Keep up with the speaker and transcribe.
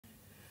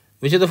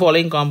Which of the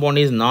following compound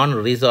is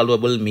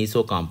non-resolvable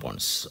meso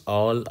compounds?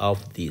 All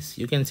of these.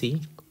 You can see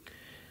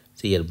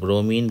here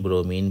bromine,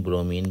 bromine,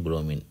 bromine,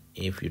 bromine.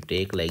 If you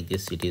take like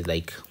this, it is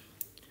like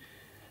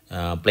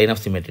plane of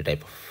symmetry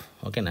type of.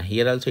 Okay, now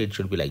here also it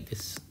should be like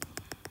this.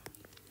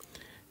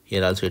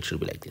 Here also it should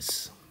be like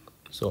this.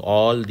 So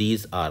all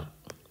these are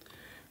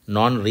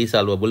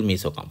non-resolvable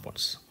meso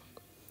compounds.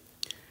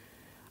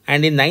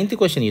 And in ninth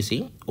question, you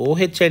see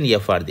OH and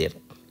F are there.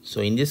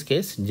 So in this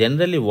case,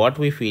 generally what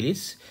we feel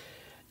is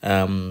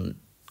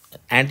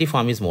anti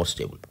form is more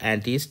stable.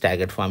 Anti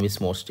staggered form is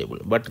more stable.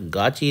 But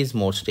Gachi is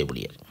more stable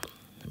here.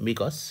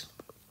 Because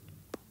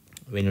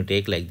when you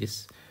take like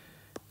this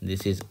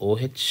is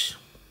OH.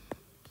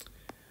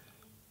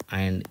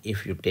 And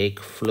if you take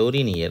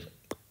fluorine here,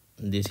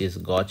 this is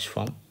Gauch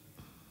form.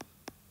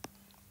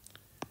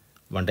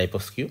 One type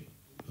of skew.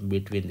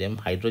 Between them,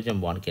 hydrogen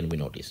bond can be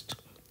noticed.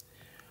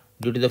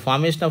 Due to the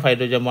formation of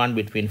hydrogen bond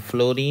between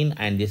fluorine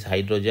and this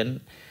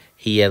hydrogen,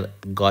 here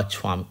Gauch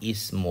form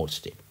is more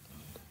stable.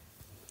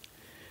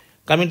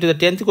 Coming to the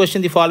 10th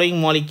question, the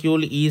following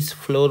molecule is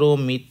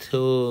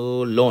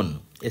fluorometholone,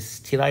 a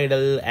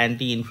steroidal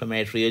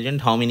anti-inflammatory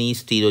agent. How many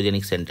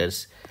stereogenic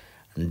centers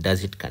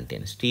does it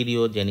contain?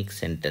 Stereogenic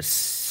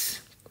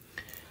centers.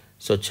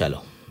 So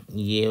chalo,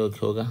 ये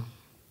होगा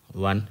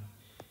 1,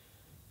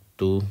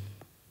 2,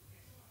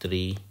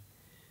 3,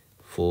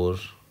 4,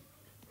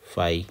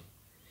 5,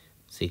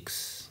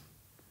 6,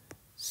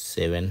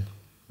 7,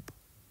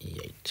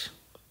 8.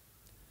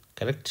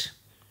 Correct?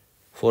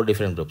 4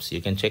 different groups.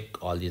 You can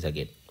check all these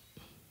again.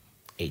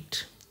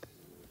 8.